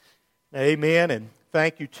Amen, and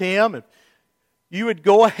thank you, Tim. If you would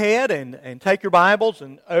go ahead and take your Bibles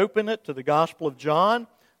and open it to the Gospel of John,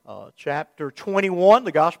 chapter 21,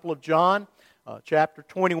 the Gospel of John, chapter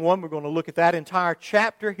 21. We're going to look at that entire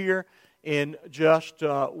chapter here in just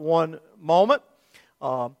one moment.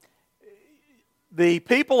 The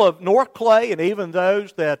people of North Clay, and even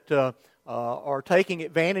those that are taking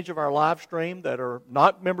advantage of our live stream that are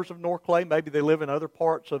not members of North Clay, maybe they live in other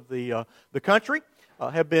parts of the country,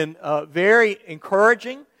 have been very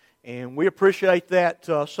encouraging, and we appreciate that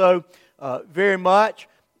so very much.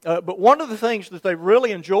 But one of the things that they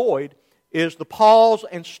really enjoyed is the pause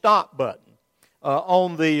and stop button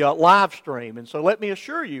on the live stream. And so let me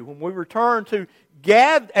assure you, when we return to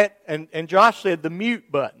and Josh said the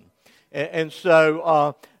mute button. And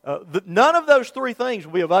so none of those three things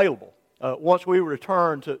will be available once we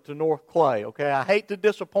return to North Clay. Okay, I hate to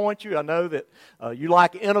disappoint you. I know that you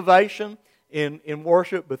like innovation in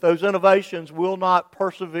worship, but those innovations will not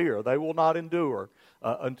persevere. They will not endure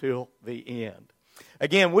until the end.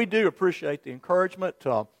 Again, we do appreciate the encouragement.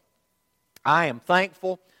 I am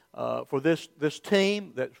thankful for this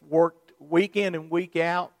team that's worked week in and week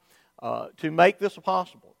out to make this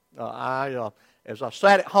possible. As I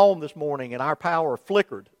sat at home this morning and our power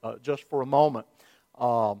flickered just for a moment,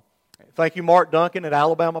 thank you, Mark Duncan at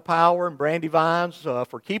Alabama Power and Brandy Vines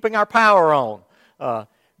for keeping our power on. I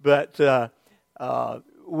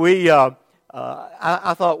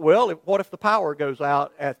thought, well, what if the power goes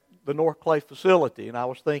out at the North Clay facility? And I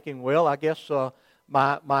was thinking, well, I guess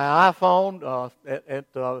my iPhone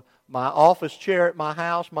at my office chair at my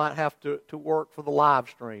house might have to work for the live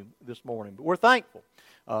stream this morning. But we're thankful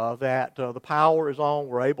that the power is on.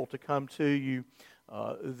 We're able to come to you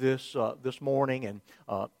this morning and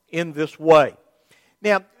in this way.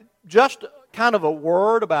 Now, just kind of a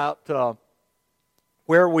word about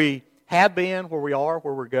where we have been, where we are,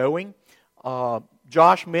 where we're going.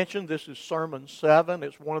 Josh mentioned this is Sermon 7.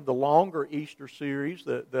 It's one of the longer Easter series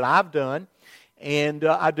that I've done. And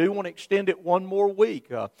I do want to extend it one more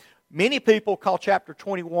week. Many people call chapter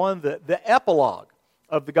 21 the epilogue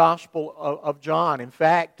of the Gospel of John. In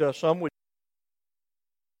fact, some would.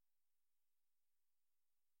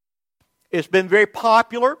 It's been very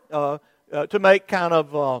popular to make kind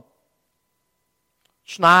of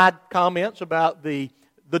snide comments about the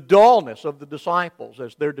dullness of the disciples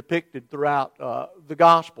as they're depicted throughout the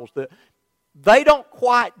Gospels. That they don't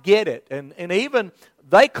quite get it, and even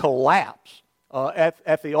they collapse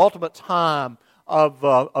at the ultimate time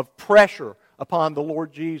of pressure upon the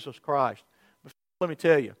Lord Jesus Christ. But let me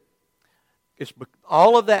tell you,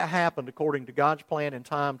 all of that happened according to God's plan and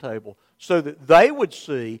timetable so that they would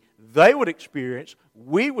see, they would experience,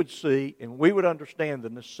 we would see, and we would understand the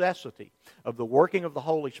necessity of the working of the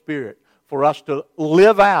Holy Spirit for us to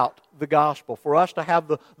live out the gospel, for us to have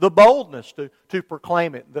the boldness to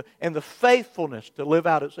proclaim it, and the faithfulness to live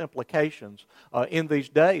out its implications in these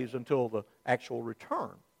days until the actual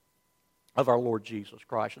return of our Lord Jesus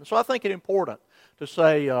Christ. And so I think it's important to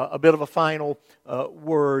say a bit of a final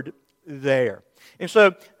word there. And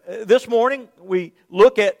so this morning we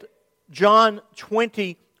look at John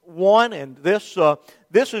 21, and this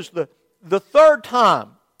is the third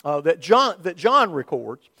time that John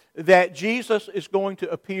records that Jesus is going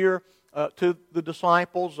to appear to the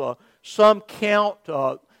disciples. Some count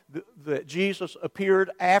that Jesus appeared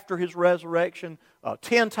after His resurrection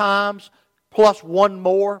 10 times, plus one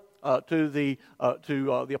more to the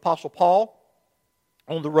Apostle Paul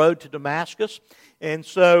on the road to Damascus. And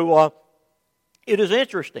so it is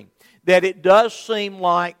interesting that it does seem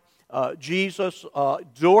like Jesus,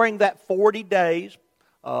 during that 40 days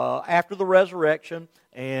after the resurrection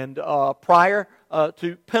and prior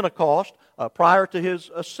to Pentecost, prior to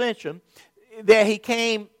His ascension, that He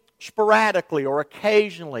came sporadically or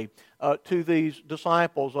occasionally to these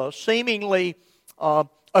disciples, seemingly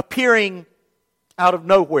appearing out of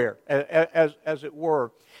nowhere, as it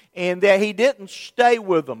were, and that He didn't stay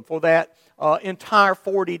with them for that entire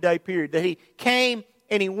 40-day period, that He came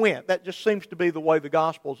and He went. That just seems to be the way the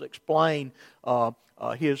Gospels explain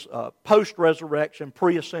His post-resurrection,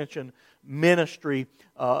 pre-ascension ministry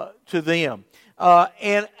to them.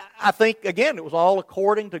 And I think, again, it was all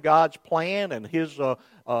according to God's plan and His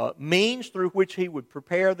means through which He would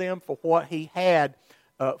prepare them for what He had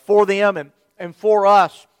for them and for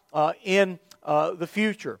us in the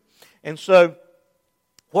future. And so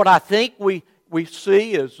what I think we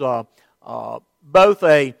see is both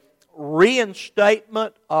a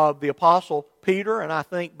reinstatement of the Apostle Peter, and I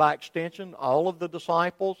think by extension all of the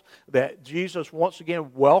disciples, that Jesus once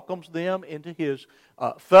again welcomes them into His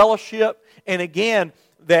fellowship, and again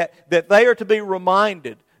that they are to be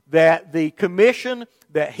reminded that the commission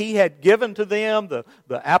that he had given to them, the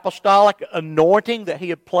apostolic anointing that he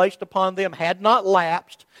had placed upon them, had not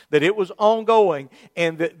lapsed, that it was ongoing,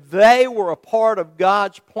 and that they were a part of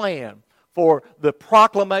God's plan for the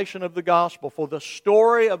proclamation of the gospel, for the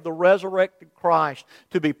story of the resurrected Christ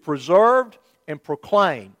to be preserved and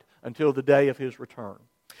proclaimed until the day of His return.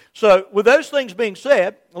 So, with those things being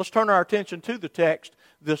said, let's turn our attention to the text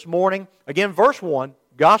this morning. Again, verse 1,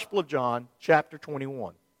 Gospel of John, chapter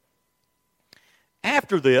 21.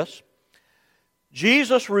 After this,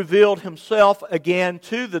 Jesus revealed Himself again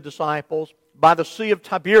to the disciples by the Sea of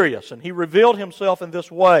Tiberias, and He revealed Himself in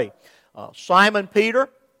this way. Simon Peter,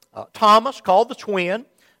 Thomas, called the twin,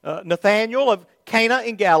 Nathanael of Cana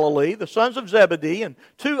in Galilee, the sons of Zebedee, and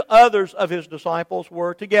 2 others of His disciples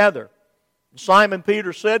were together. Simon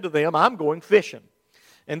Peter said to them, "I'm going fishing."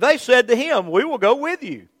 And they said to him, "We will go with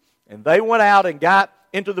you." And they went out and got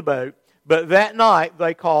into the boat, but that night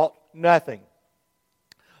they caught nothing.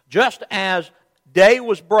 Just as day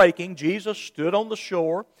was breaking, Jesus stood on the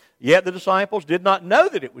shore, yet the disciples did not know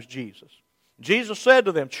that it was Jesus. Jesus said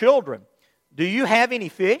to them, "Children, do you have any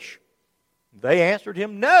fish?" They answered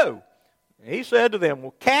Him, "No." He said to them,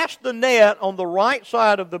 "Well, cast the net on the right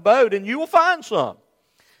side of the boat, and you will find some."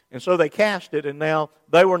 And so they cast it, and now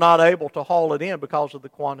they were not able to haul it in because of the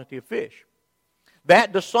quantity of fish.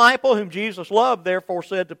 That disciple whom Jesus loved therefore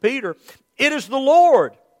said to Peter, "It is the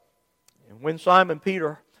Lord." And when Simon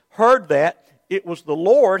Peter heard that it was the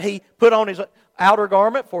Lord, he put on his outer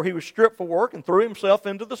garment, for he was stripped for work, and threw himself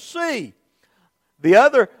into the sea. The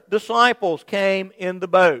other disciples came in the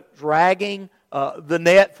boat, dragging the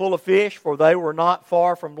net full of fish, for they were not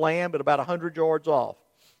far from land, but about 100 yards off.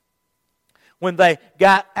 When they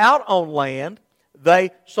got out on land,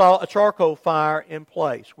 they saw a charcoal fire in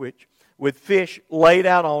place, with fish laid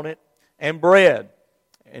out on it, and bread.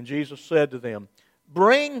 And Jesus said to them,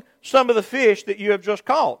 "Bring some of the fish that you have just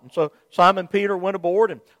caught." And so Simon Peter went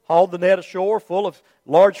aboard and hauled the net ashore full of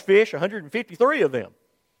large fish, 153 of them.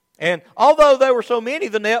 And although there were so many,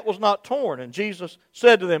 the net was not torn. And Jesus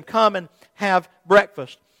said to them, "Come and have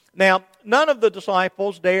breakfast." Now, none of the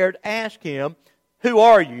disciples dared ask Him, "Who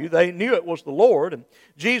are you?" They knew it was the Lord. And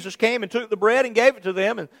Jesus came and took the bread and gave it to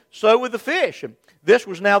them, and so with the fish. And this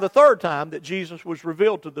was now the 3rd time that Jesus was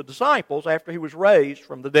revealed to the disciples after He was raised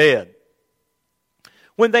from the dead.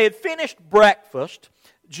 When they had finished breakfast,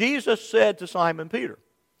 Jesus said to Simon Peter,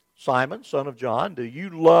 "Simon, son of John, do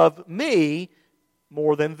you love me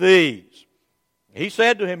more than these?" He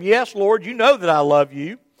said to him, "Yes, Lord, you know that I love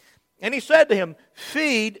you." And He said to him,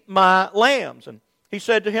 "Feed my lambs." And He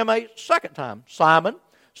said to him a second time, "Simon,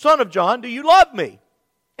 son of John, do you love me?"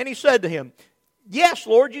 And he said to him, "Yes,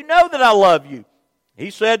 Lord, you know that I love you." He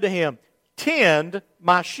said to him, "Tend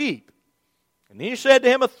my sheep." And then He said to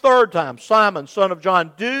him a third time, "Simon, son of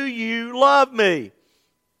John, do you love me?"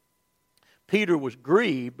 Peter was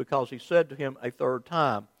grieved because He said to him a third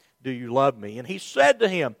time, "Do you love me?" And he said to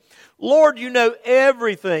Him, "Lord, you know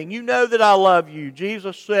everything. You know that I love you."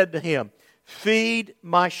 Jesus said to him, "Feed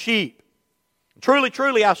my sheep. Truly,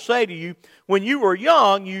 truly, I say to you, when you were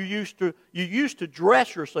young, you used to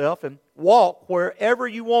dress yourself and walk wherever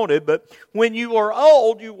you wanted. But when you are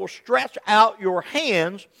old, you will stretch out your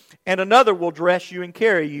hands, and another will dress you and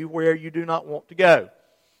carry you where you do not want to go."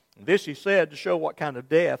 And this He said to show what kind of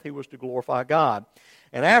death He was to glorify God.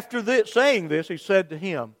 And after saying this, He said to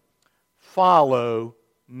him, "Follow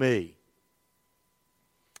me."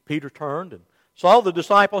 Peter turned and saw the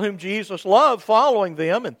disciple whom Jesus loved following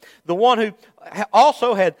them, and the one who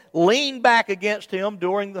also had leaned back against Him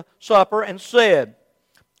during the supper, and said,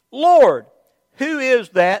 "Lord, who is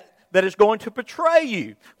that is going to betray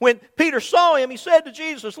you?" When Peter saw him, he said to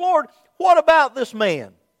Jesus, "Lord, what about this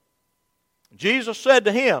man?" Jesus said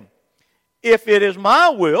to him, "If it is my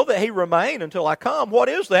will that he remain until I come, what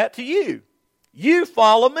is that to you? You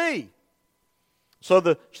follow me." So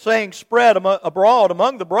the saying spread abroad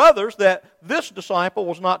among the brothers that this disciple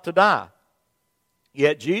was not to die.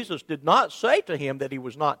 Yet Jesus did not say to him that he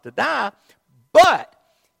was not to die, but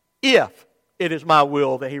if it is my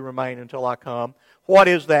will that he remain until I come, what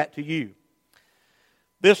is that to you?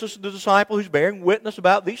 This is the disciple who's bearing witness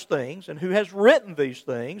about these things and who has written these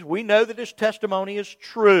things. We know that his testimony is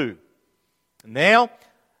true. Now,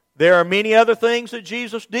 there are many other things that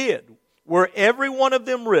Jesus did. Were every one of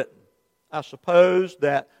them written, I suppose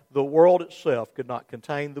that the world itself could not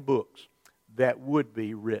contain the books that would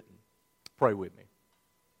be written. Pray with me.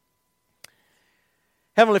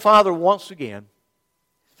 Heavenly Father, once again,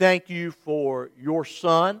 thank You for Your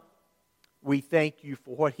Son. We thank You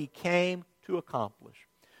for what He came to accomplish.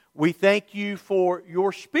 We thank You for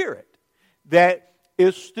Your Spirit that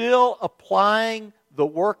is still applying the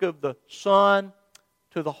work of the Son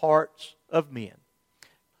to the hearts of men.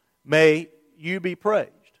 May you be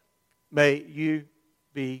praised. May you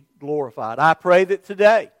be glorified. I pray that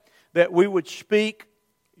today that we would speak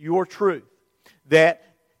your truth, that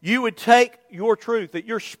you would take your truth, that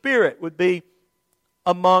your Spirit would be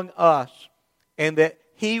among us, and that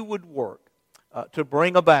He would work to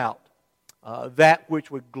bring about that which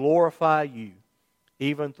would glorify you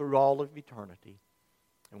even through all of eternity.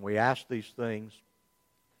 And we ask these things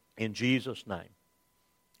in Jesus' name.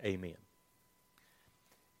 Amen.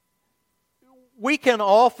 We can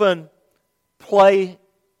often play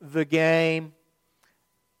the game,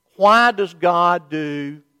 why does God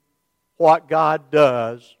do what God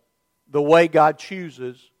does the way God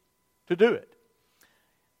chooses to do it?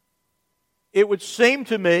 It would seem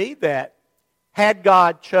to me that had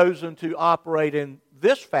God chosen to operate in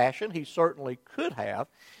this fashion, He certainly could have.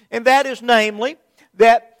 And that is namely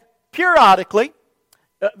that periodically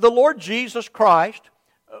the Lord Jesus Christ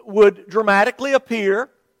would dramatically appear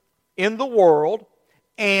in the world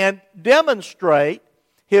and demonstrate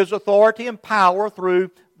His authority and power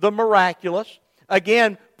through the miraculous.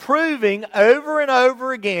 Again, proving over and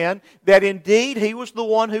over again that indeed He was the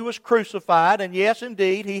one who was crucified, and yes,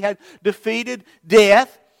 indeed, He had defeated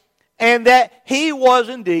death, and that He was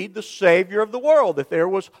indeed the Savior of the world, that there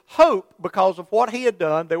was hope because of what He had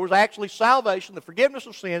done. There was actually salvation, the forgiveness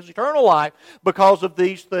of sins, eternal life, because of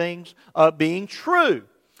these things being true.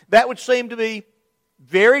 That would seem to be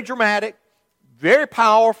very dramatic, very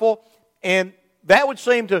powerful, and that would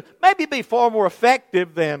seem to maybe be far more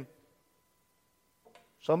effective than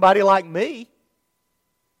somebody like me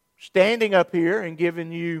standing up here and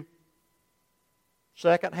giving you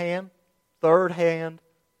second-hand, third-hand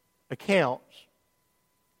accounts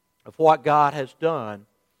of what God has done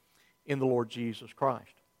in the Lord Jesus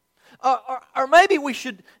Christ. Or maybe we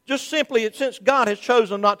should just simply, since God has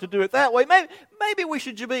chosen not to do it that way, maybe we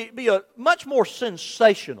should be a much more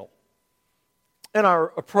sensational in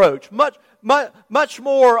our approach, much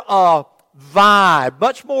more vibe,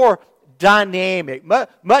 much more dynamic,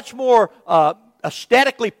 much more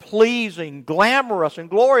aesthetically pleasing, glamorous, and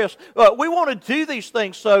glorious. We want to do these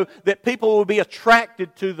things so that people will be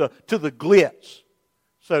attracted to the glitz,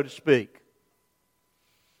 so to speak.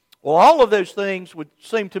 Well, all of those things would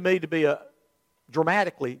seem to me to be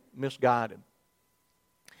dramatically misguided.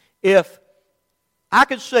 If I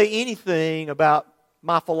could say anything about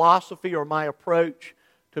my philosophy or my approach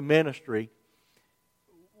to ministry,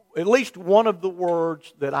 at least one of the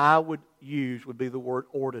words that I would use would be the word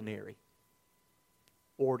ordinary.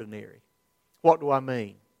 Ordinary. What do I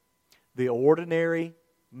mean? The ordinary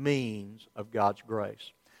means of God's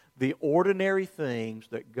grace. The ordinary things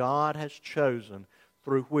that God has chosen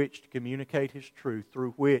through which to communicate His truth,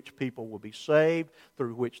 through which people will be saved,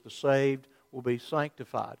 through which the saved will be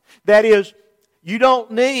sanctified. That is, you don't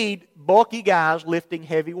need bulky guys lifting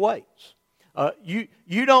heavy weights.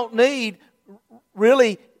 You don't need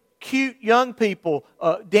really cute young people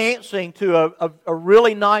dancing to a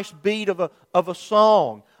really nice beat of a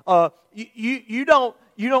song. You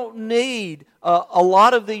don't need a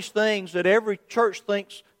lot of these things that every church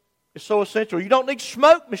thinks is so essential. You don't need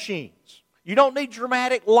smoke machines. You don't need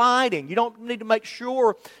dramatic lighting. You don't need to make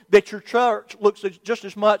sure that your church looks just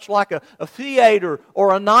as much like a theater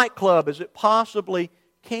or a nightclub as it possibly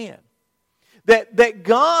can. That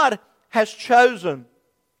God has chosen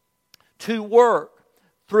to work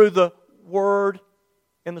through the Word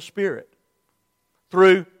and the Spirit.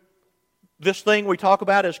 Through this thing we talk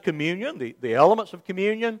about as communion, the elements of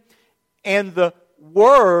communion, and the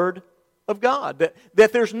Word of God.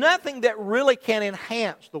 That there's nothing that really can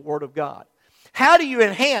enhance the Word of God. How do you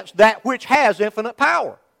enhance that which has infinite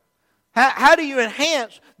power? How do you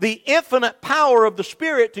enhance the infinite power of the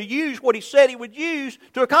Spirit to use what He said He would use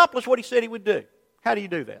to accomplish what He said He would do? How do you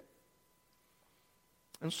do that?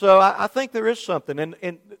 And so I think there is something.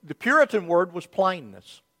 And the Puritan word was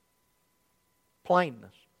plainness.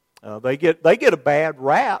 Plainness. They get a bad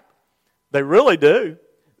rap. They really do.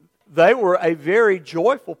 They were a very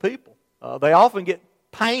joyful people. They often get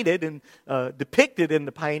painted and depicted in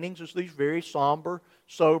the paintings as these very somber,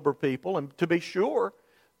 sober people. And to be sure,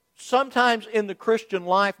 sometimes in the Christian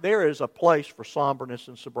life there is a place for somberness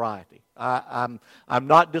and sobriety. I'm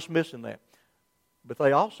not dismissing that. But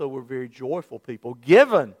they also were very joyful people,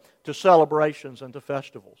 given to celebrations and to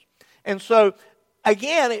festivals. And so,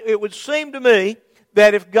 again, it would seem to me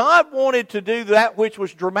that if God wanted to do that which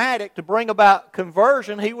was dramatic to bring about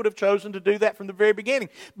conversion, He would have chosen to do that from the very beginning.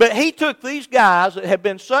 But He took these guys that have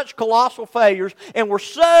been such colossal failures and were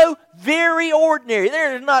so very ordinary.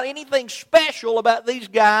 There is not anything special about these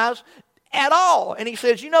guys at all. And He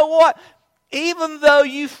says, you know what? even though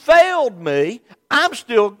you failed me,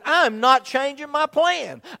 I'm not changing my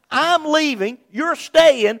plan. I'm leaving, you're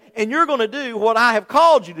staying, and you're going to do what I have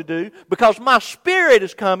called you to do because my Spirit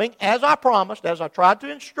is coming, as I promised, as I tried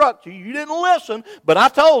to instruct you. You didn't listen, but I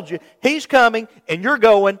told you, He's coming, and you're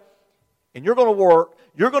going, and you're going to work.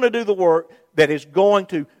 You're going to do the work that is going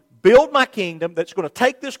to build my kingdom, that's going to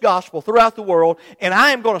take this gospel throughout the world, and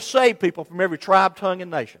I am going to save people from every tribe, tongue,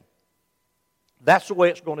 and nation. That's the way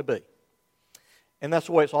it's going to be. And that's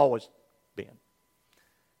the way it's always been.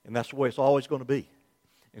 And that's the way it's always going to be.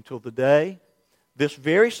 Until the day this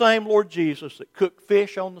very same Lord Jesus that cooked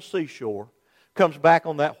fish on the seashore comes back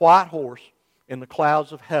on that white horse in the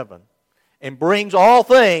clouds of heaven and brings all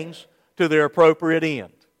things to their appropriate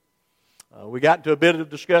end. We got into a bit of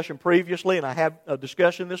discussion previously, and I have a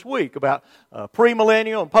discussion this week about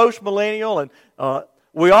premillennial and postmillennial, and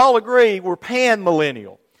we all agree we're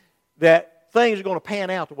panmillennial, that things are going to pan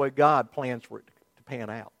out the way God plans for it to pan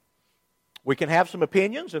out. We can have some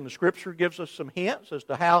opinions, and the Scripture gives us some hints as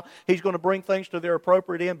to how He's going to bring things to their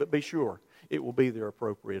appropriate end, but be sure it will be their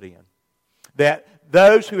appropriate end. That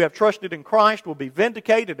those who have trusted in Christ will be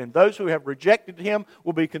vindicated, and those who have rejected Him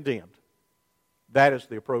will be condemned. That is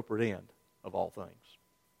the appropriate end of all things.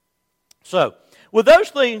 So, with those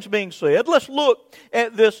things being said, let's look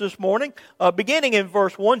at this morning. Beginning in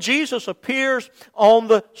verse 1, Jesus appears on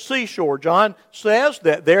the seashore. John says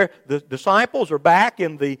that the disciples are back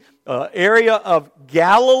in the area of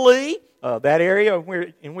Galilee, that area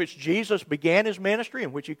in which Jesus began His ministry,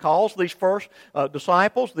 in which He calls these first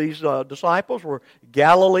disciples. These disciples were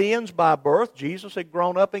Galileans by birth. Jesus had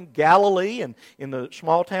grown up in Galilee and in the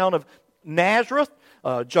small town of Nazareth.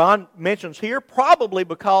 John mentions here, probably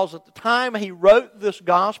because at the time he wrote this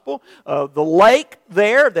gospel, the lake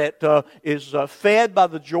there that is fed by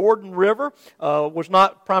the Jordan River was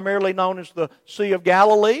not primarily known as the Sea of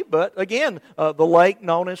Galilee, but again, the lake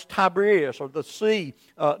known as Tiberias, or the sea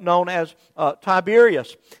known as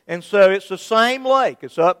Tiberias. And so it's the same lake.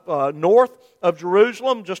 It's up north of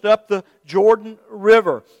Jerusalem, just up the Jordan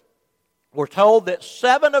River. We're told that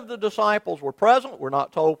 7 of the disciples were present. We're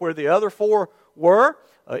not told where the other 4 were.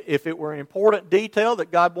 If it were an important detail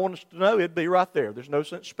that God wanted us to know, it'd be right there. There's no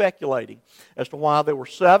sense speculating as to why there were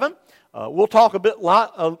 7. We'll talk a bit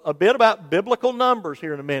about biblical numbers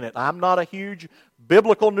here in a minute. I'm not a huge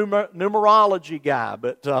biblical numerology guy,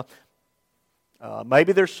 but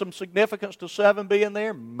maybe there's some significance to 7 being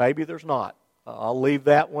there. Maybe there's not. I'll leave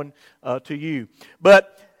that one to you.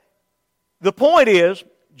 But the point is,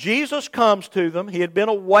 Jesus comes to them. He had been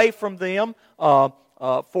away from them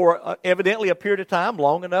for evidently a period of time,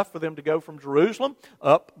 long enough for them to go from Jerusalem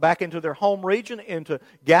up back into their home region, into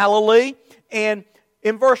Galilee. And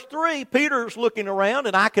in verse 3, Peter's looking around,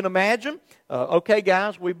 and I can imagine, okay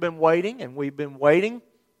guys, we've been waiting, and we've been waiting.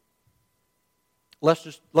 Let's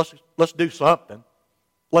do something.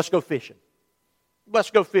 Let's go fishing.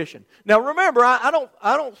 Let's go fishing. Now remember, I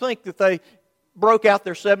don't think that they broke out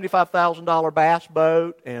their $75,000 bass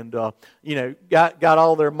boat and got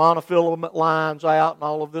all their monofilament lines out and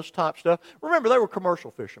all of this type stuff. Remember, they were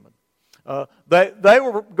commercial fishermen. They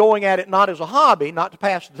were going at it not as a hobby, not to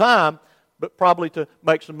pass the time, but probably to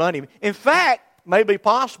make some money. In fact, may be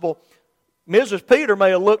possible, Mrs. Peter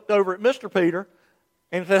may have looked over at Mr. Peter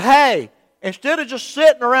and said, "Hey, instead of just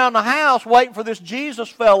sitting around the house waiting for this Jesus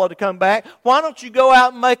fellow to come back, why don't you go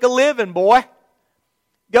out and make a living, boy?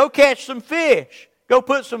 Go catch some fish. Go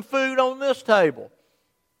put some food on this table."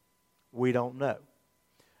 We don't know.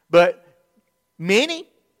 But many,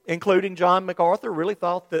 including John MacArthur, really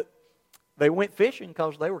thought that they went fishing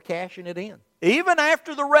because they were cashing it in. Even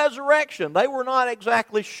after the resurrection, they were not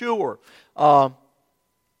exactly sure. I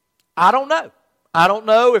don't know. I don't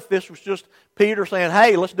know if this was just Peter saying,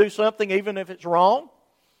 "Hey, let's do something even if it's wrong."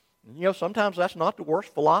 Sometimes that's not the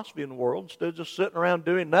worst philosophy in the world. Instead of just sitting around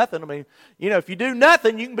doing nothing, if you do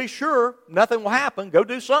nothing, you can be sure nothing will happen. Go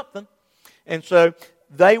do something. And so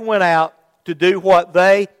they went out to do what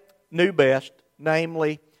they knew best,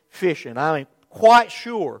 namely fishing. Quite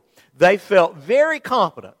sure they felt very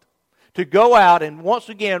competent to go out and once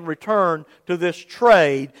again return to this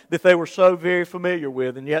trade that they were so very familiar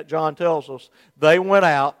with. And yet John tells us they went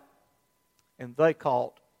out and they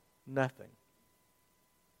caught nothing.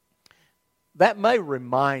 That may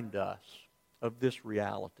remind us of this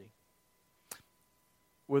reality.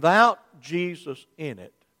 Without Jesus in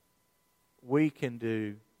it, we can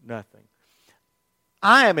do nothing.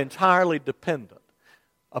 I am entirely dependent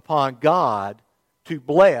upon God to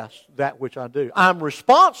bless that which I do. I'm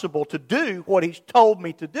responsible to do what He's told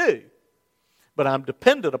me to do, but I'm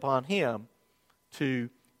dependent upon Him to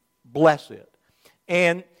bless it.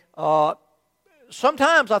 And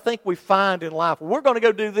sometimes I think we find in life, we're going to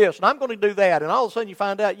go do this, and I'm going to do that, and all of a sudden you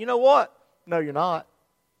find out, you know what? No, you're not.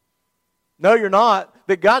 No, you're not.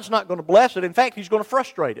 That God's not going to bless it. In fact, He's going to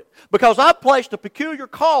frustrate it. Because I've placed a peculiar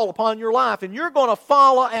call upon your life, and you're going to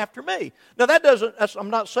follow after me. Now, I'm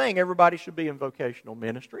not saying everybody should be in vocational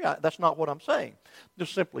ministry. That's not what I'm saying.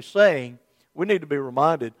 Just simply saying we need to be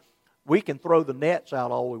reminded we can throw the nets out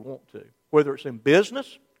all we want to, whether it's in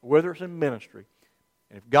business or whether it's in ministry.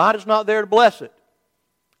 And if God is not there to bless it,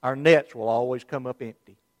 our nets will always come up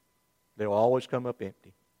empty. They will always come up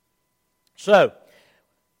empty. So,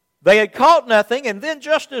 they had caught nothing, and then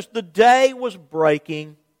just as the day was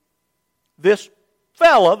breaking, this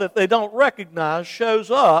fella that they don't recognize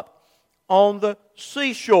shows up on the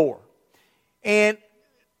seashore. And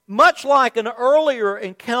much like an earlier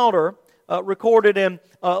encounter recorded in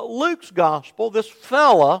Luke's gospel, this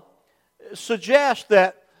fella suggests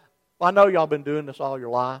that, I know y'all been doing this all your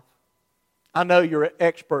life. I know you're an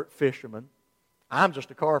expert fisherman. I'm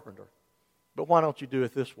just a carpenter. But why don't you do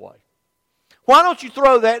it this way? Why don't you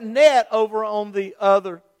throw that net over on the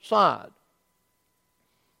other side?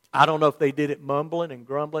 I don't know if they did it mumbling and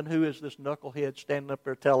grumbling. Who is this knucklehead standing up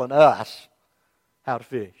there telling us how to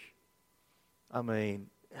fish? I mean,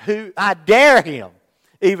 I dare him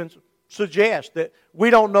even suggest that we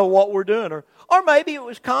don't know what we're doing. Or maybe it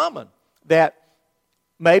was common that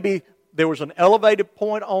maybe there was an elevated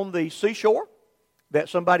point on the seashore that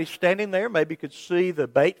somebody standing there maybe could see the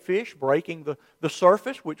bait fish breaking the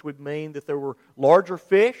surface, which would mean that there were larger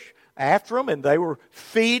fish after them and they were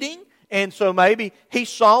feeding. And so maybe he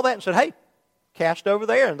saw that and said, hey, cast over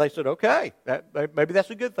there. And they said, okay, maybe that's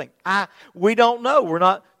a good thing. We don't know. We're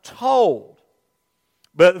not told.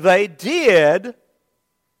 But they did,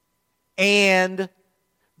 and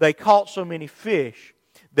they caught so many fish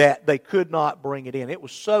that they could not bring it in. It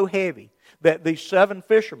was so heavy that these 7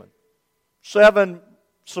 fishermen, 7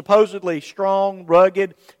 supposedly strong,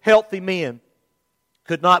 rugged, healthy men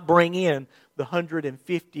could not bring in the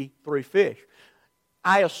 153 fish.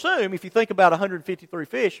 I assume, if you think about 153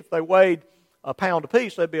 fish, if they weighed a pound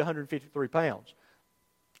apiece, they'd be 153 pounds.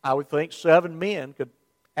 I would think 7 men could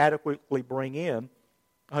adequately bring in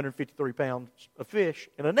 153 pounds of fish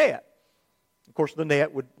in a net. Of course, the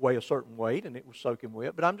net would weigh a certain weight, and it was soaking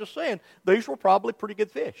wet. But I'm just saying, these were probably pretty good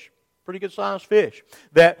fish, pretty good sized fish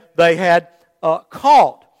that they had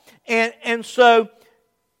caught. And so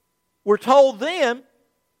we're told then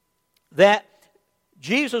that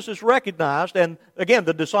Jesus is recognized, and again,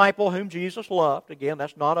 the disciple whom Jesus loved, again,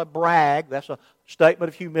 that's not a brag, that's a statement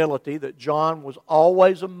of humility, that John was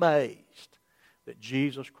always amazed that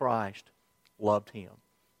Jesus Christ loved him.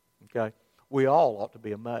 Okay? We all ought to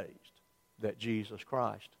be amazed that Jesus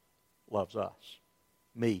Christ loves us.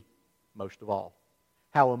 Me, most of all.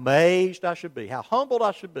 How amazed I should be, how humbled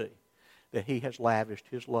I should be that He has lavished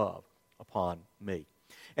His love upon me.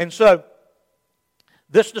 And so,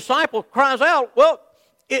 this disciple cries out, well,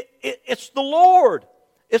 it's the Lord.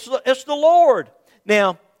 It's the Lord.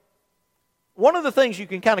 Now, one of the things you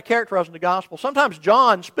can kind of characterize in the gospel, sometimes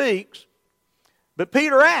John speaks, but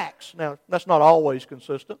Peter acts. Now, that's not always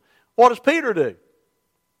consistent. What does Peter do?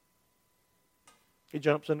 He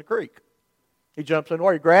jumps in the creek. He jumps in the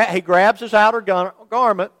water. He grabs his outer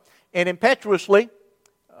garment and impetuously,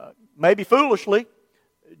 maybe foolishly,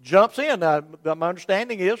 jumps in. Now, my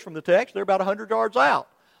understanding is from the text, they're about 100 yards out.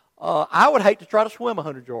 I would hate to try to swim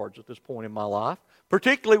 100 yards at this point in my life,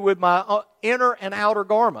 particularly with my inner and outer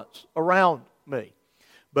garments around me.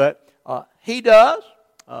 But he does.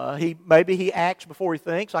 Maybe he acts before he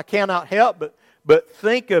thinks. I cannot help but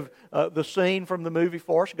think of the scene from the movie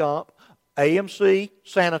Forrest Gump, AMC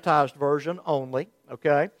sanitized version only,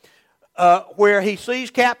 okay, where he sees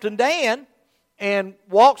Captain Dan and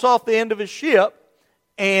walks off the end of his ship,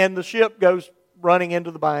 and the ship goes running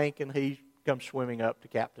into the bank, and he comes swimming up to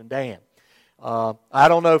Captain Dan. I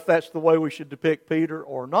don't know if that's the way we should depict Peter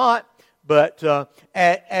or not, but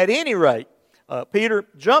at any rate, Peter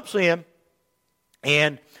jumps in,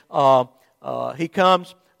 and he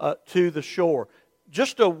comes to the shore.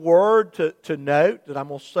 Just a word to note that I'm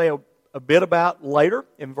going to say a bit about later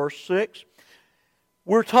in verse 6.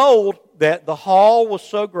 We're told that the haul was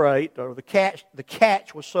so great, or the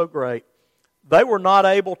catch was so great, they were not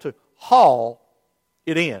able to haul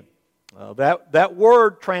it in. That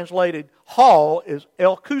word translated haul is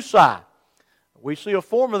elkusai. We see a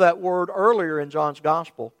form of that word earlier in John's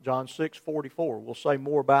Gospel, John 6:44. We'll say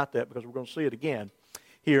more about that because we're going to see it again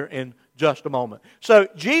here in just a moment. So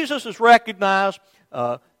Jesus is recognized.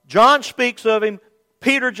 John speaks of Him.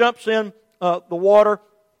 Peter jumps in the water.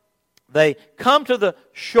 They come to the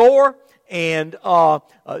shore, and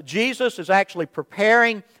Jesus is actually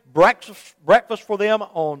preparing breakfast for them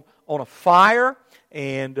on a fire.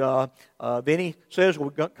 And then he says,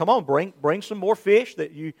 well, come on, bring some more fish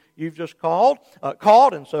that you've just caught.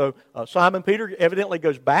 And so Simon Peter evidently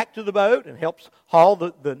goes back to the boat and helps haul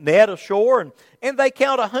the net ashore. And they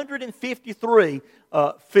count 153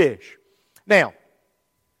 fish. Now,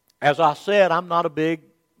 as I said, I'm not a big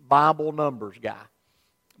Bible numbers guy.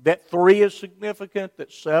 That 3 is significant,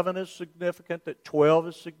 that 7 is significant, that 12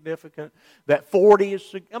 is significant, that 40 is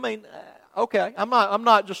significant. Okay, I'm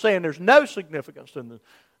not just saying there's no significance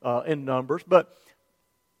in numbers, but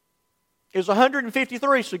is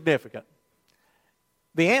 153 significant?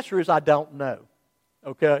 The answer is I don't know.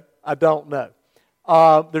 Okay, I don't know.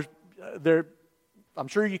 I'm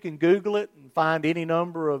sure you can Google it and find any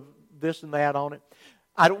number of this and that on it.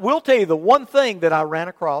 I will tell you the one thing that I ran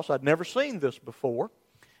across. I'd never seen this before,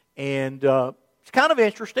 and it's kind of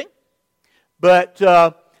interesting. But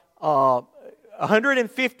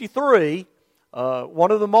 153,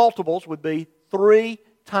 one of the multiples would be 3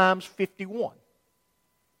 times 51.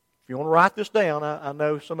 If you want to write this down, I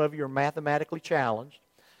know some of you are mathematically challenged,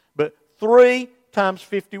 but 3 times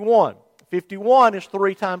 51. 51 is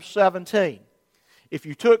 3 times 17. If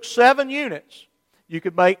you took 7 units, you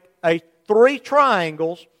could make 3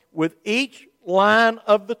 triangles with each line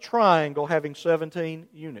of the triangle having 17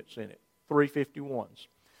 units in it. 3 51s.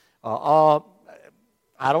 I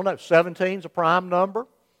don't know. 17 is a prime number,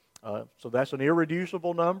 so that's an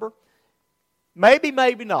irreducible number. Maybe,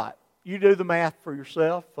 maybe not. You do the math for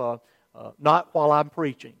yourself. Not while I'm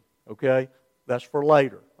preaching. Okay, that's for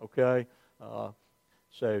later. Okay,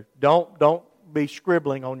 so don't be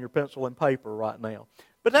scribbling on your pencil and paper right now.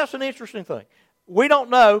 But that's an interesting thing. We don't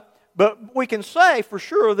know, but we can say for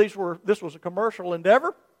sure this was a commercial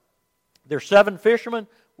endeavor. There's 7 fishermen.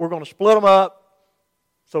 We're going to split them up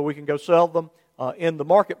so we can go sell them in the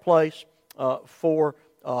marketplace for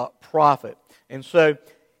profit. And so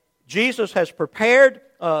Jesus has prepared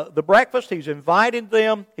the breakfast. He's invited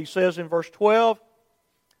them. He says in verse 12,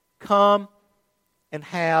 come and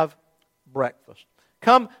have breakfast.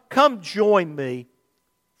 Come join me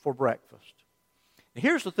for breakfast. And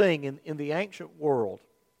here's the thing, in the ancient world,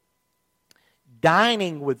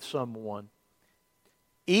 dining with someone,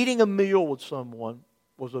 eating a meal with someone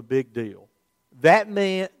was a big deal. That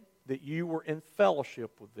meant that you were in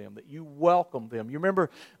fellowship with them, that you welcomed them. You remember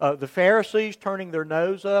the Pharisees turning their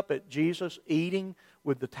nose up at Jesus eating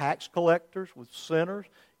with the tax collectors, with sinners?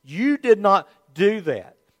 You did not do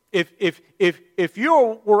that. If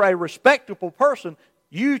you were a respectable person,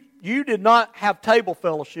 you did not have table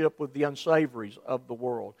fellowship with the unsavories of the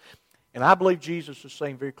world. And I believe Jesus is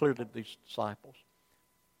saying very clearly to these disciples,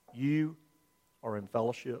 you are in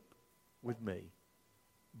fellowship with me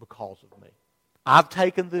because of me. I've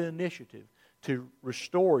taken the initiative to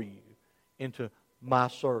restore you into my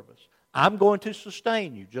service. I'm going to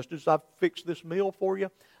sustain you. Just as I've fixed this meal for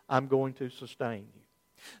you, I'm going to sustain you.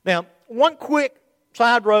 Now, one quick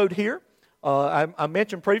side road here. I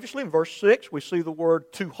mentioned previously in verse 6, we see the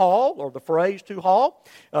word to haul, or the phrase to haul.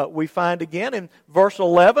 We find again in verse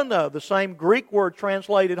 11, the same Greek word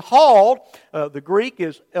translated hauled. The Greek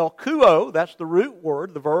is elkuo. That's the root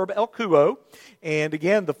word, the verb elkuo. And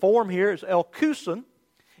again, the form here is elkusin.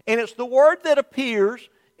 And it's the word that appears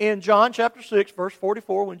in John chapter 6, verse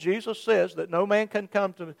 44, when Jesus says that no man can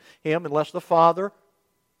come to him unless the Father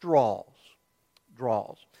draws.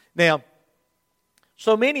 Now,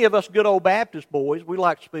 so many of us good old Baptist boys, we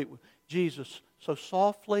like to speak with Jesus so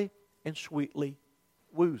softly and sweetly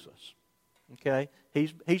woos us. Okay?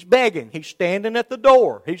 He's begging. He's standing at the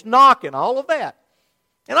door. He's knocking, all of that.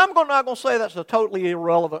 And I'm not going to say that's a totally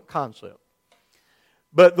irrelevant concept.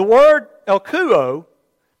 But the word elkuo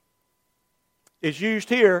is used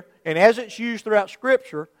here, and as it's used throughout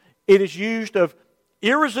Scripture, it is used of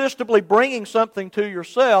irresistibly bringing something to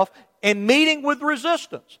yourself and meeting with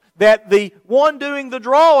resistance. That the one doing the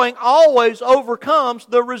drawing always overcomes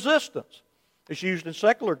the resistance. It's used in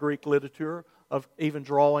secular Greek literature of even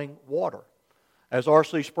drawing water. As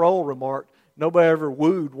R.C. Sproul remarked, nobody ever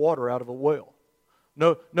wooed water out of a well.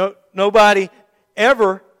 Nobody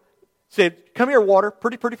ever said, come here, water,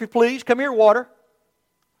 pretty please, come here, water.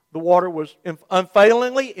 The water was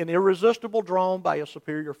unfailingly and irresistible drawn by a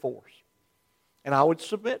superior force. And I would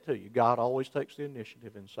submit to you, God always takes the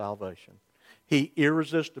initiative in salvation. He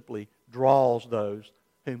irresistibly draws those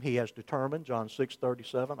whom He has determined. John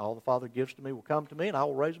 6:37, all the Father gives to me will come to me, and I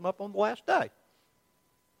will raise them up on the last day.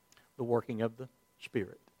 The working of the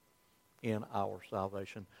Spirit in our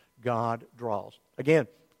salvation. God draws. Again,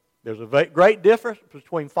 there's a great difference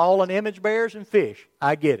between fallen image bearers and fish.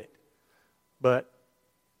 I get it. But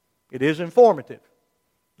it is informative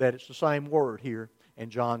that it's the same word here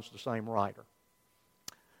and John's the same writer.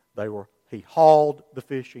 He hauled the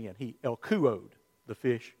fish in. He elkuoed the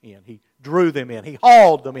fish in. He drew them in. He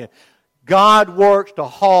hauled them in. God works to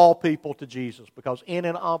haul people to Jesus because in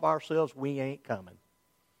and of ourselves, we ain't coming.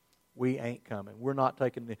 We ain't coming. We're not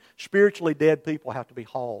taking the spiritually dead people have to be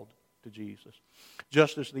hauled to Jesus.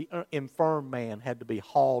 Just as the infirm man had to be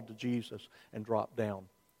hauled to Jesus and dropped down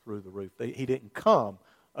through the roof. He didn't come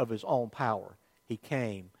of his own power. He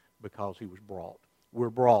came because he was brought. We're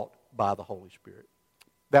brought by the Holy Spirit.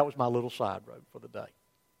 That was my little side road for the day.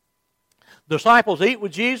 The disciples eat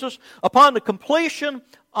with Jesus. Upon the completion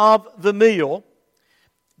of the meal,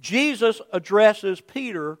 Jesus addresses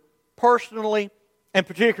Peter personally and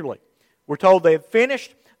particularly. We're told they have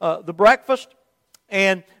finished the breakfast,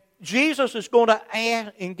 and Jesus is going to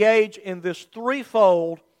engage in this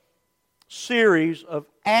threefold series of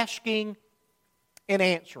asking and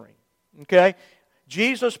answering. Okay?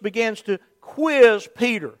 Jesus begins to quiz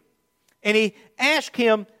Peter, and he asks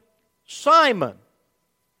him, Simon,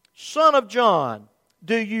 son of John,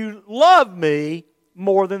 do you love me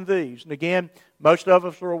more than these? And again, most of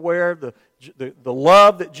us are aware of the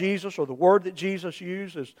love that Jesus, or the word that Jesus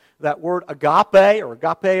uses, that word agape or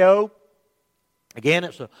agapeo. Again,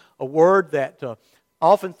 it's a word that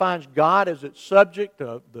often finds God as its subject,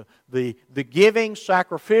 the giving,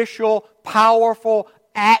 sacrificial, powerful,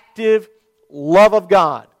 active love of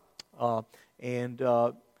God. And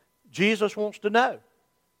Jesus wants to know,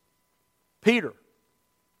 Peter,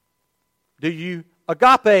 do you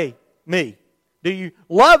agape me? Do you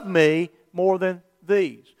love me more than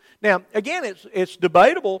these? Now, again, it's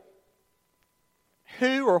debatable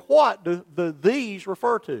who or what do these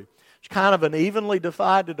refer to. It's kind of an evenly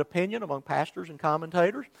divided opinion among pastors and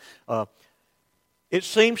commentators. It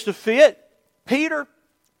seems to fit. Peter,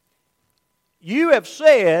 you have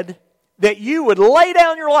said that you would lay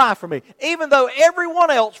down your life for me, even though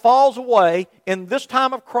everyone else falls away in this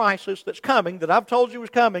time of crisis that's coming, that I've told you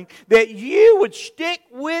is coming, that you would stick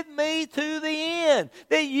with me to the end,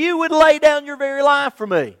 that you would lay down your very life for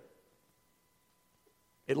me.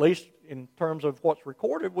 At least in terms of what's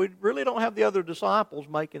recorded, we really don't have the other disciples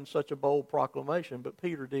making such a bold proclamation, but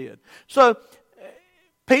Peter did. So,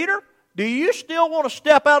 Peter, do you still want to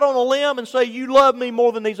step out on a limb and say you love me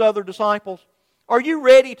more than these other disciples? Are you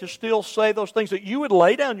ready to still say those things, that you would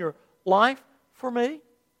lay down your life for me?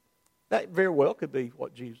 That very well could be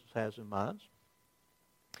what Jesus has in mind.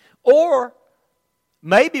 Or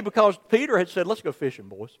maybe because Peter had said, let's go fishing,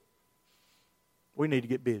 boys. We need to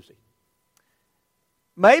get busy.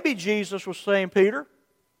 Maybe Jesus was saying, Peter,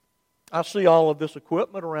 I see all of this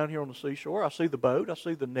equipment around here on the seashore. I see the boat. I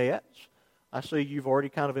see the nets. I see you've already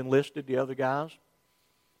kind of enlisted the other guys.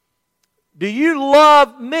 Do you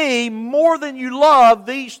love me more than you love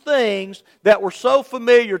these things that were so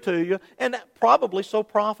familiar to you and probably so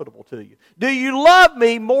profitable to you? Do you love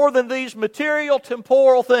me more than these material,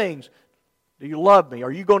 temporal things? Do you love me?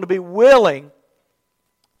 Are you going to be willing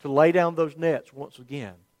to lay down those nets once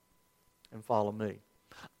again and follow me?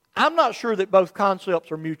 I'm not sure that both concepts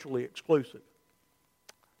are mutually exclusive.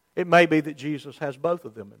 It may be that Jesus has both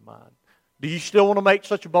of them in mind. Do you still want to make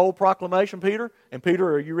such a bold proclamation, Peter? And Peter,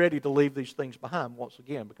 are you ready to leave these things behind once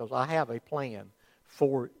again? Because I have a plan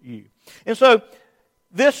for you. And so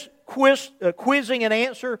this quizzing and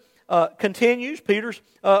answer continues. Peter's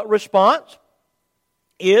response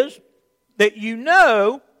is that you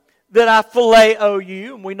know that I phileo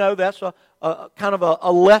you. And we know that's a kind of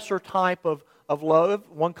a lesser type of love.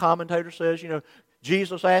 One commentator says,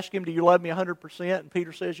 Jesus asked him, do you love me 100%? And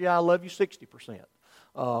Peter says, yeah, I love you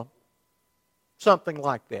 60%. Something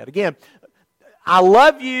like that. Again, I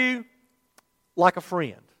love you like a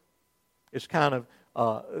friend. It's kind of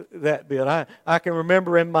that bit. I can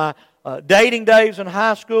remember in my dating days in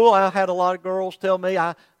high school, I had a lot of girls tell me,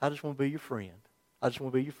 I just want to be your friend. I just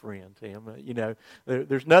want to be your friend, Tim.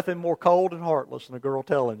 There's nothing more cold and heartless than a girl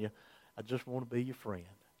telling you, I just want to be your friend.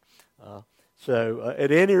 So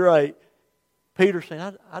at any rate, Peter's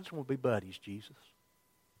saying, I just want to be buddies, Jesus.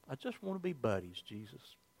 I just want to be buddies, Jesus.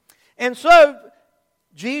 And so,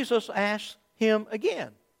 Jesus asks him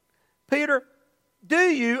again, Peter, do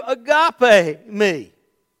you agape me?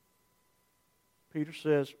 Peter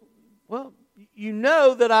says, well, you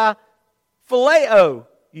know that I phileo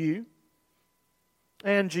you.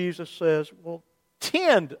 And Jesus says, well,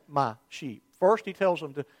 tend my sheep. First he tells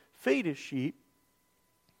him to feed his sheep.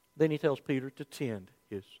 Then he tells Peter to tend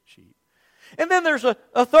his sheep. And then there's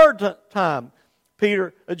a third time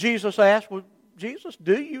Jesus asks, well, Jesus,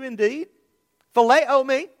 do you indeed phileo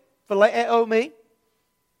me? Phileo me?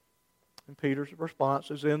 And Peter's response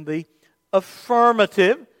is in the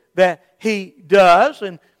affirmative that he does.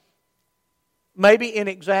 And maybe in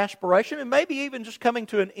exasperation, and maybe even just coming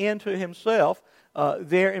to an end to himself,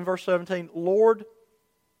 there in verse 17, Lord,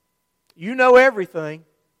 you know everything.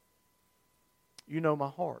 You know my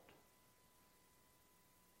heart.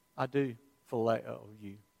 I do phileo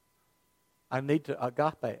you. I need to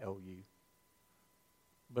agapeo you.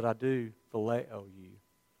 But I do phileo you.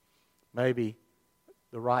 Maybe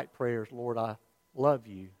the right prayer is, Lord, I love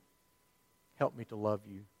you. Help me to love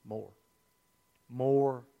you more.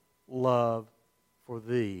 More love for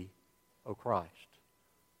thee, O Christ.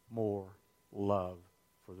 More love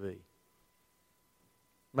for thee.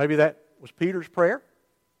 Maybe that was Peter's prayer.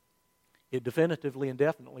 It definitively and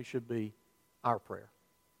definitely should be our prayer.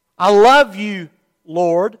 I love you,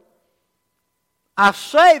 Lord. I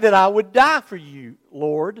say that I would die for you,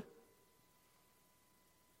 Lord.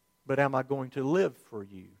 But am I going to live for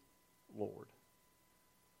you, Lord?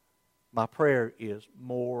 My prayer is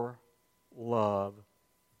more love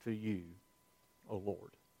to you, O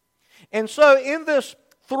Lord. And so in this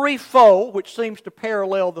threefold, which seems to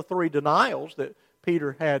parallel the three denials that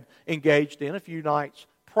Peter had engaged in a few nights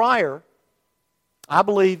prior, I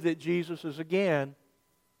believe that Jesus is again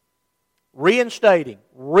reinstalling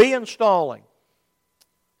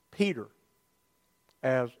Peter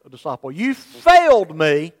as a disciple. You failed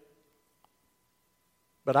me,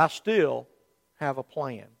 but I still have a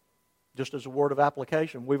plan. Just as a word of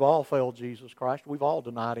application, we've all failed Jesus Christ. We've all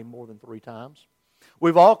denied Him more than 3 times.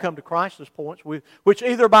 We've all come to crisis points which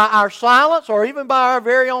either by our silence or even by our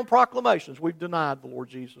very own proclamations, we've denied the Lord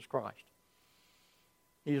Jesus Christ.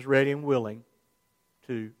 He is ready and willing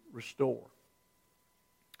to restore.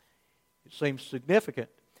 It seems significant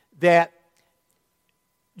that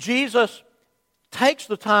Jesus takes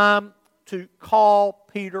the time to call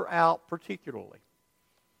Peter out particularly.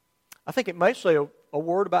 I think it may say a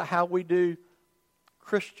word about how we do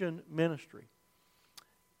Christian ministry.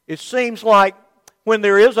 It seems like when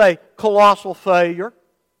there is a colossal failure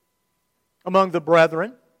among the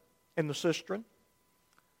brethren in the sistren,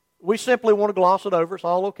 we simply want to gloss it over. It's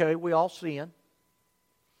all okay. We all sin.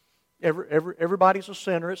 Everybody's a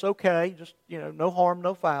sinner. It's okay. Just, no harm,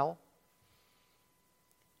 no foul.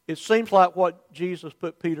 It seems like what Jesus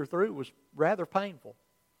put Peter through was rather painful.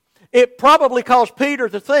 It probably caused Peter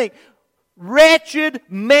to think, wretched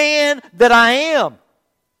man that I am.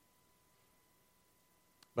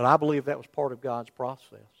 But I believe that was part of God's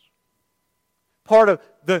process. Part of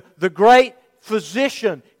the great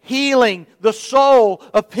physician healing the soul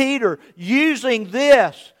of Peter, using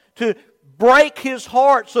this to break his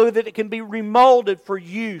heart so that it can be remolded for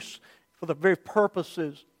use for the very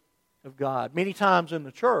purposes of God. Many times in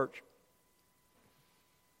the church,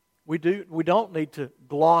 we don't need to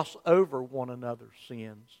gloss over one another's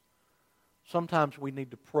sins. Sometimes we need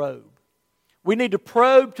to probe. We need to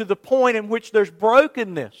probe to the point in which there's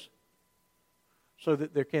brokenness so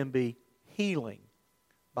that there can be healing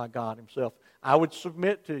by God Himself. I would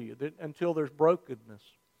submit to you that until there's brokenness,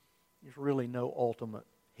 there's really no ultimate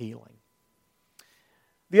healing.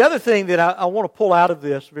 The other thing that I want to pull out of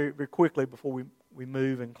this very, very quickly before we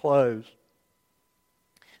move and close,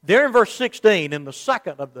 there in verse 16, in the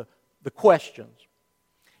second of the questions,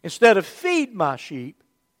 instead of feed my sheep,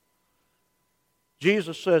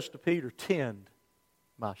 Jesus says to Peter, tend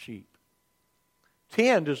my sheep.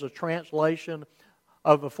 Tend is a translation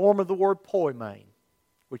of a form of the word poimen,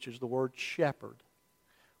 which is the word shepherd,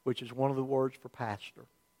 which is one of the words for pastor.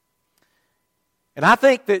 And I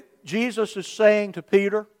think that Jesus is saying to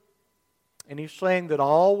Peter, and He's saying that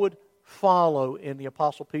all would follow in the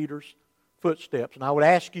Apostle Peter's footsteps. And I would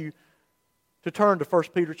ask you to turn to 1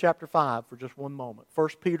 Peter chapter 5 for just one moment. 1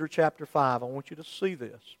 Peter chapter 5, I want you to see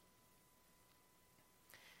this.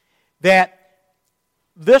 That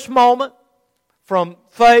this moment, from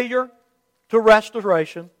failure to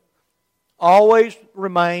restoration, always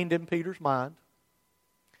remained in Peter's mind.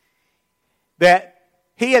 That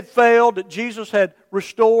he had failed, that Jesus had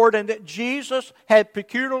restored, and that Jesus had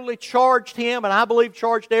peculiarly charged him, and I believe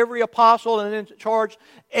charged every apostle, and then charged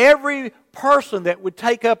every person that would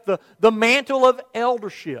take up the mantle of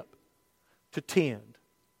eldership to tend,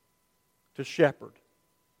 to shepherd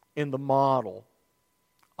in the model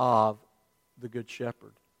of the Good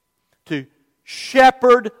Shepherd. To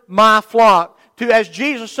shepherd my flock. To, as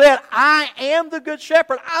Jesus said, I am the Good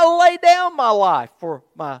Shepherd. I lay down my life for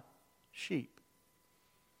my sheep.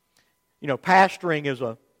 Pastoring is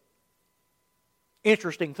an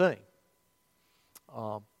interesting thing.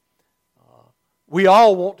 We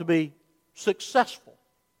all want to be successful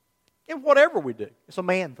in whatever we do. It's a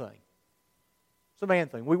man thing. It's a man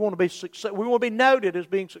thing. We want to be noted as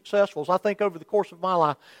being successful. So I think over the course of my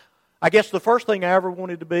life, I guess the first thing I ever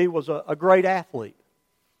wanted to be was a great athlete.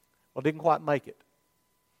 I didn't quite make it.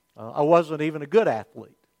 I wasn't even a good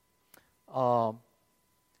athlete.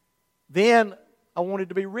 Then I wanted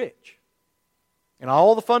to be rich. And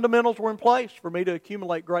all the fundamentals were in place for me to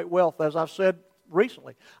accumulate great wealth, as I've said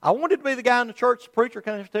recently. I wanted to be the guy in the church, the preacher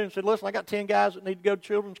came to and said, listen, I got 10 guys that need to go to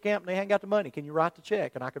children's camp and they ain't got the money. Can you write the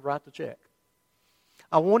check? And I could write the check.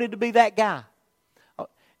 I wanted to be that guy.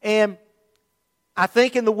 And I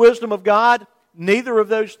think in the wisdom of God, neither of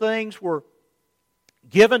those things were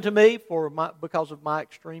given to me because of my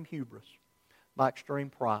extreme hubris, my extreme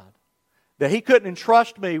pride. That He couldn't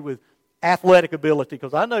entrust me with athletic ability,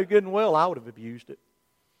 because I know good and well I would have abused it.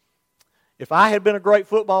 If I had been a great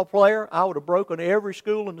football player, I would have broken every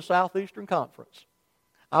school in the Southeastern Conference.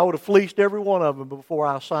 I would have fleeced every one of them before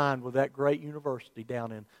I signed with that great university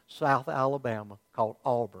down in South Alabama called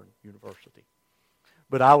Auburn University.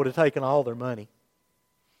 But I would have taken all their money.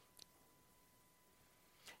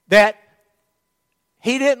 That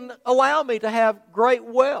He didn't allow me to have great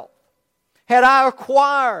wealth. Had I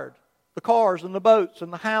acquired the cars and the boats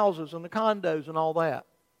and the houses and the condos and all that,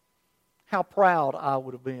 how proud I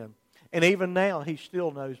would have been. And even now, He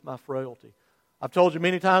still knows my frailty. I've told you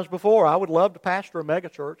many times before, I would love to pastor a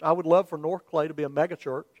megachurch. I would love for North Clay to be a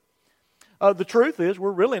megachurch. The truth is,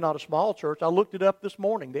 we're really not a small church. I looked it up this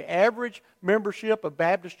morning. The average membership of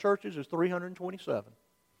Baptist churches is 327.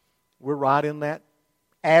 We're right in that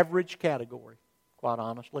average category, quite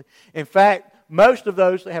honestly. In fact, most of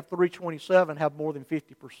those that have 327 have more than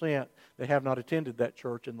 50% that have not attended that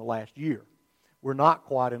church in the last year. We're not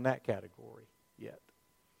quite in that category yet,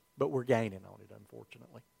 but we're gaining on it,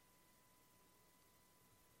 unfortunately.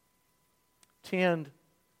 Tend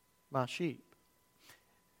my sheep.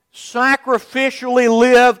 Sacrificially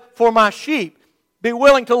live for my sheep. Be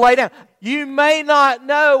willing to lay down. You may not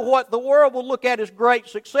know what the world will look at as great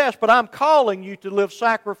success, but I'm calling you to live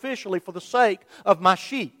sacrificially for the sake of my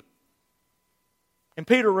sheep. And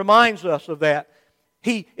Peter reminds us of that.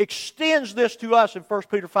 He extends this to us in 1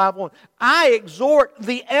 Peter 5:1. I exhort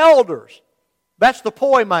the elders. That's the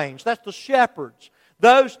poimains. That's the shepherds.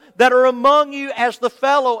 Those that are among you as the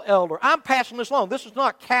fellow elder. I'm passing this along. This is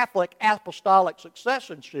not Catholic apostolic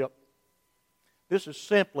successionship. This is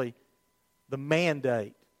simply the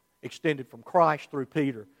mandate extended from Christ through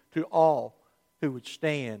Peter to all who would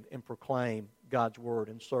stand and proclaim God's Word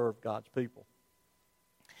and serve God's people.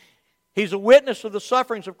 He's a witness of the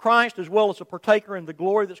sufferings of Christ as well as a partaker in the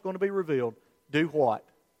glory that's going to be revealed. Do what?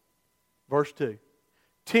 Verse 2.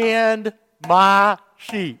 Tend my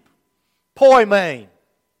sheep. Poimain.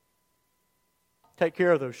 Take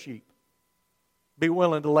care of those sheep. Be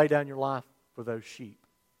willing to lay down your life for those sheep.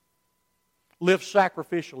 Live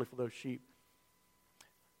sacrificially for those sheep.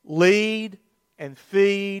 Lead and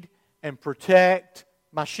feed and protect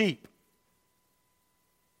my sheep.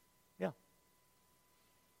 Yeah.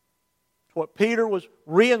 It's what Peter was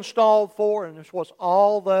reinstalled for, and it's what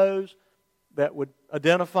all those that would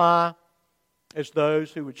identify as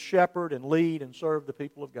those who would shepherd and lead and serve the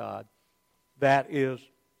people of God. That is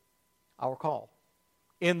our call.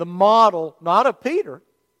 In the model, not of Peter,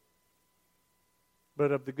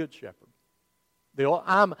 but of the Good Shepherd.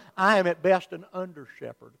 I am at best an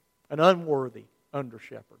under-shepherd, an unworthy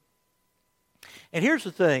under-shepherd. And here's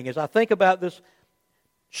the thing, as I think about this,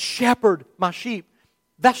 shepherd my sheep,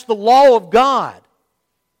 that's the law of God.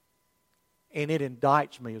 And it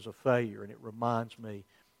indicts me as a failure, and it reminds me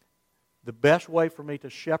the best way for me to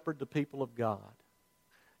shepherd the people of God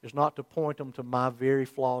is not to point them to my very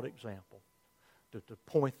flawed example, but to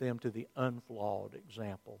point them to the unflawed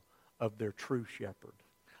example of their true shepherd,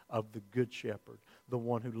 of the good shepherd, the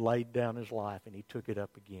one who laid down his life and he took it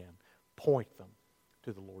up again. Point them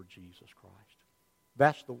to the Lord Jesus Christ.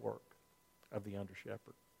 That's the work of the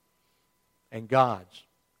under-shepherd. And God's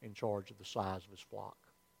in charge of the size of his flock.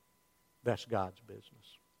 That's God's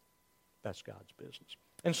business. That's God's business.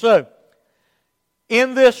 And so,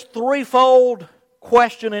 in this threefold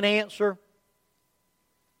question and answer,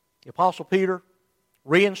 the Apostle Peter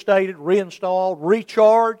reinstated, reinstalled,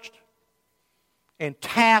 recharged, and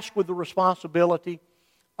tasked with the responsibility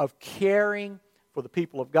of caring for the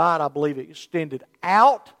people of God. I believe it extended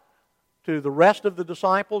out to the rest of the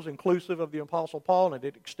disciples, inclusive of the Apostle Paul, and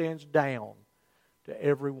it extends down to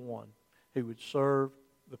everyone who would serve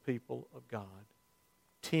the people of God.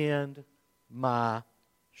 Tend my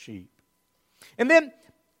sheep. And then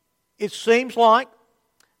it seems like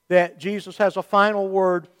that Jesus has a final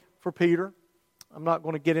word for Peter. I'm not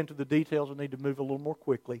going to get into the details. I need to move a little more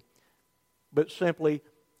quickly. But simply,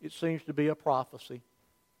 it seems to be a prophecy.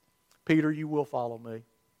 Peter, you will follow me.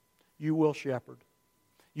 You will shepherd.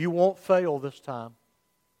 You won't fail this time.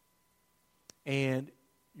 And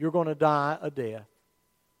you're going to die a death.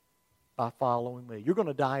 by following me. You're going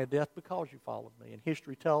to die a death because you followed me. And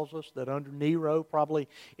history tells us that under Nero, probably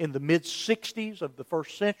in the mid-60s of the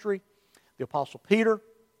first century, the Apostle Peter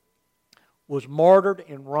was martyred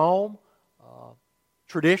in Rome.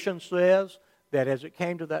 Tradition says that as it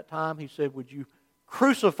came to that time, he said, would you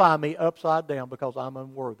crucify me upside down because I'm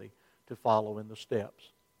unworthy to follow in the steps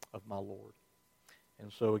of my Lord.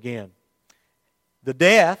 And so again, the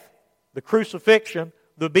death, the crucifixion,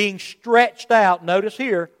 the being stretched out, notice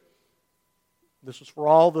here, this is for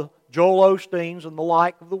all the Joel Osteens and the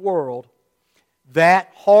like of the world, that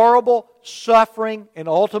horrible suffering and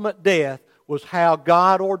ultimate death was how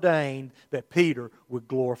God ordained that Peter would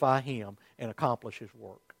glorify Him and accomplish His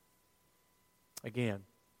work. Again,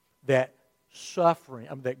 that suffering,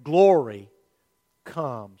 that glory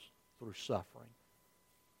comes through suffering.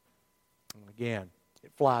 And again,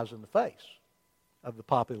 it flies in the face of the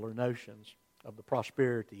popular notions of the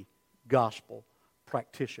prosperity gospel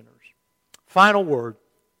practitioners. Final word.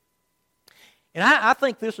 And I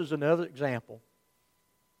think this is another example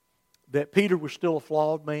that Peter was still a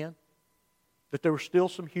flawed man, that there was still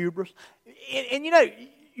some hubris. And you know,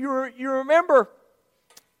 you remember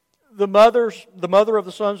the mother of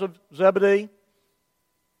the sons of Zebedee?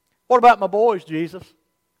 What about my boys, Jesus?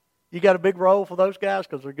 You got a big role for those guys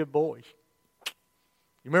because they're good boys.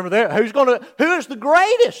 You remember that? Who is the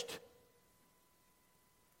greatest?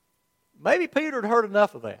 Maybe Peter had heard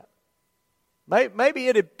enough of that. Maybe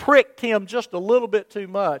it had pricked him just a little bit too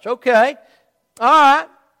much. Okay, all right,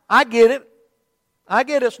 I get it. I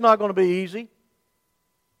get it's not going to be easy.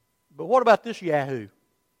 But what about this yahoo?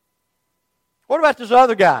 What about this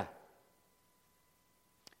other guy?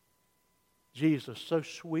 Jesus, so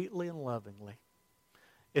sweetly and lovingly,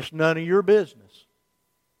 it's none of your business.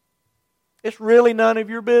 It's really none of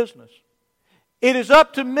your business. It is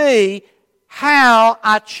up to me how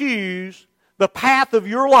I choose the path of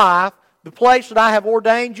your life, the place that I have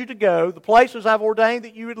ordained you to go, the places I've ordained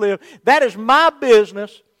that you would live. That is my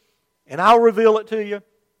business, and I'll reveal it to you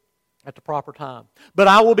at the proper time. But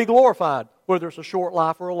I will be glorified, whether it's a short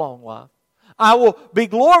life or a long life. I will be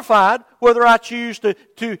glorified whether I choose to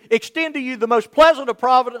extend to you the most pleasant of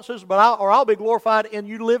providences, or I'll be glorified in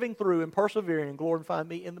you living through and persevering and glorifying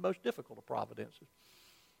me in the most difficult of providences.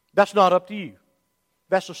 That's not up to you.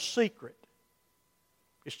 That's a secret.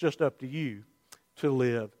 It's just up to you to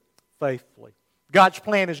live faithfully. God's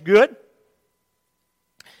plan is good.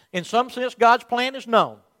 In some sense, God's plan is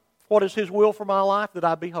known. What is His will for my life? That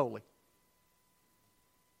I be holy.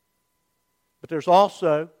 But there's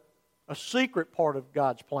also a secret part of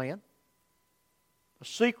God's plan. A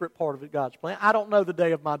secret part of God's plan. I don't know the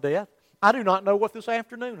day of my death. I do not know what this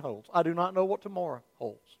afternoon holds. I do not know what tomorrow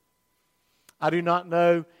holds. I do not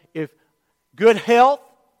know if good health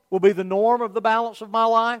will be the norm of the balance of my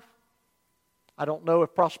life. I don't know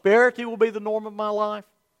if prosperity will be the norm of my life.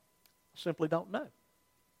 I simply don't know.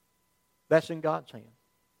 That's in God's hand.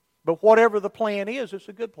 But whatever the plan is, it's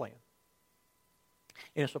a good plan.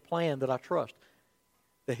 And it's a plan that I trust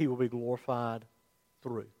that He will be glorified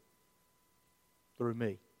through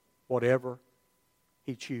me, whatever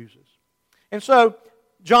He chooses. And so,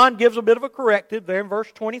 John gives a bit of a corrective there in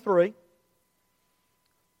verse 23.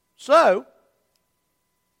 So,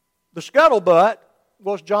 the scuttlebutt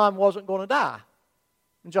was John wasn't going to die.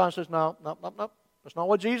 And John says, no. That's not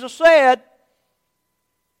what Jesus said.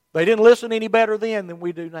 They didn't listen any better then than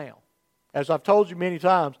we do now. As I've told you many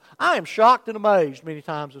times, I am shocked and amazed many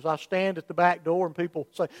times as I stand at the back door and people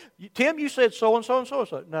say, Tim, you said so-and-so and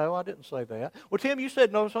so-and-so. No, I didn't say that. Well, Tim, you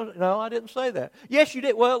said no, no, I didn't say that. Yes, you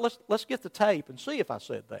did. Well, let's get the tape and see if I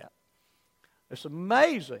said that. It's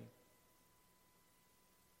amazing.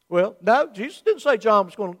 Well, no, Jesus didn't say John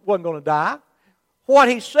wasn't going to die. What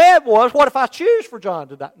He said was, what if I choose for John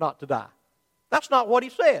to die, not to die? That's not what He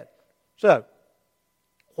said. So,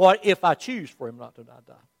 what if I choose for him not to die?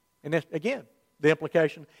 And again, the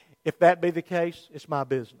implication, if that be the case, it's my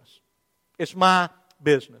business. It's my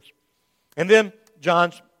business. And then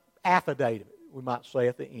John's affidavit, we might say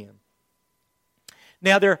at the end.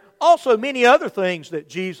 Now, there are also many other things that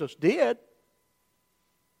Jesus did.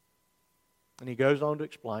 And he goes on to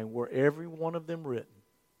explain, were every one of them written.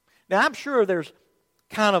 Now, I'm sure there's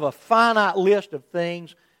kind of a finite list of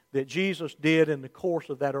things that Jesus did in the course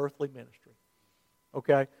of that earthly ministry.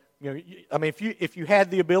 Okay? You know, I mean, if you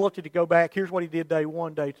had the ability to go back, here's what He did day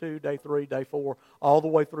 1, day 2, day 3, day 4, all the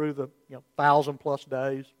way through the 1,000+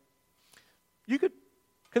 days. You could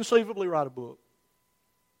conceivably write a book.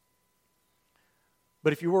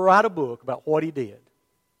 But if you were to write a book about what He did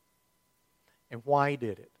and why He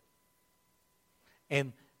did it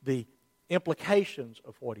and the implications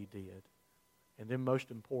of what He did, and then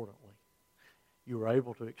most importantly, you were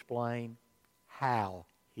able to explain how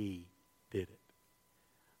He did it.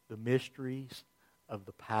 The mysteries of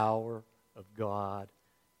the power of God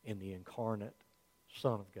in the incarnate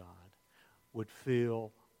Son of God would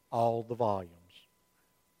fill all the volumes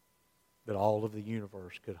that all of the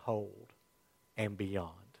universe could hold and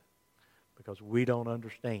beyond. Because we don't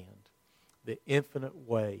understand the infinite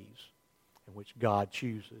ways in which God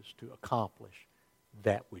chooses to accomplish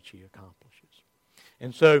that which He accomplishes.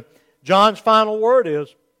 And so, John's final word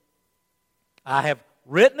is, I have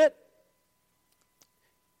written it.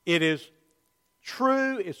 It is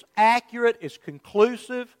true, it's accurate, it's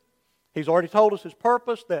conclusive. He's already told us His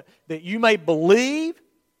purpose, that you may believe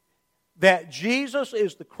that Jesus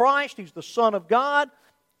is the Christ, He's the Son of God,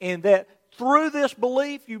 and that through this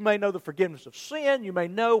belief you may know the forgiveness of sin, you may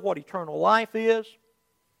know what eternal life is.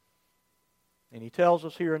 And He tells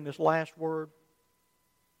us here in this last word,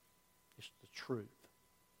 it's the truth.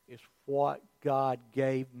 It's what God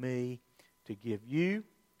gave me to give you.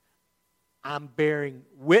 I'm bearing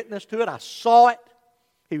witness to it. I saw it.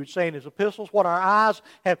 He would say in his epistles, what our eyes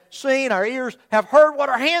have seen, our ears have heard, what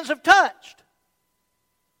our hands have touched.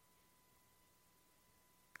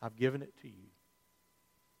 I've given it to you.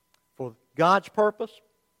 For God's purpose,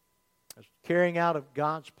 as carrying out of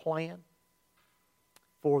God's plan,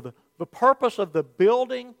 for the purpose of the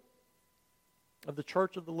building of the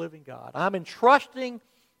church of the living God. I'm entrusting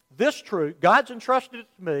this truth. God's entrusted it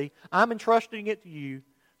to me. I'm entrusting it to you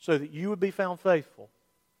so that you would be found faithful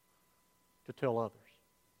to tell others.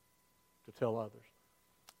 To tell others.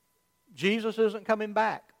 Jesus isn't coming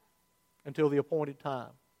back until the appointed time.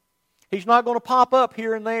 He's not going to pop up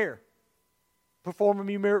here and there, perform a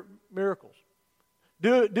few miracles.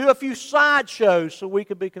 Do a few sideshows so we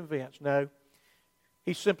can be convinced. No.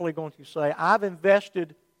 He's simply going to say, I've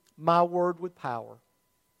invested my word with power.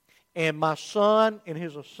 And my Son, in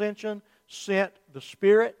His ascension, sent the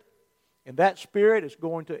Spirit. And that Spirit is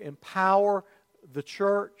going to empower the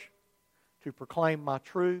church to proclaim my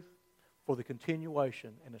truth for the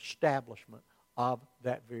continuation and establishment of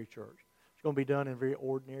that very church. It's going to be done in a very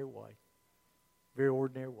ordinary way. Very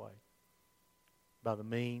ordinary way. By the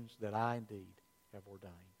means that I indeed have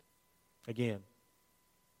ordained. Again,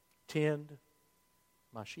 tend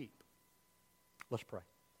my sheep. Let's pray.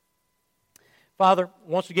 Father,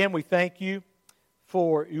 once again we thank You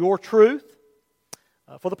for Your truth,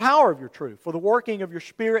 for the power of Your truth, for the working of Your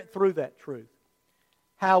Spirit through that truth.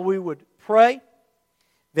 How we would pray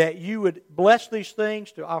that You would bless these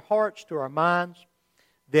things to our hearts, to our minds,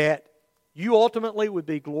 that You ultimately would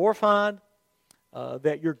be glorified,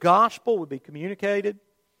 that Your gospel would be communicated,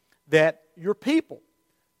 that Your people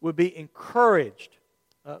would be encouraged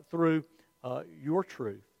through Your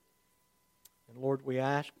truth. And Lord, we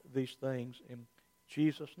ask these things in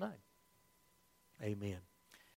Jesus' name. Amen.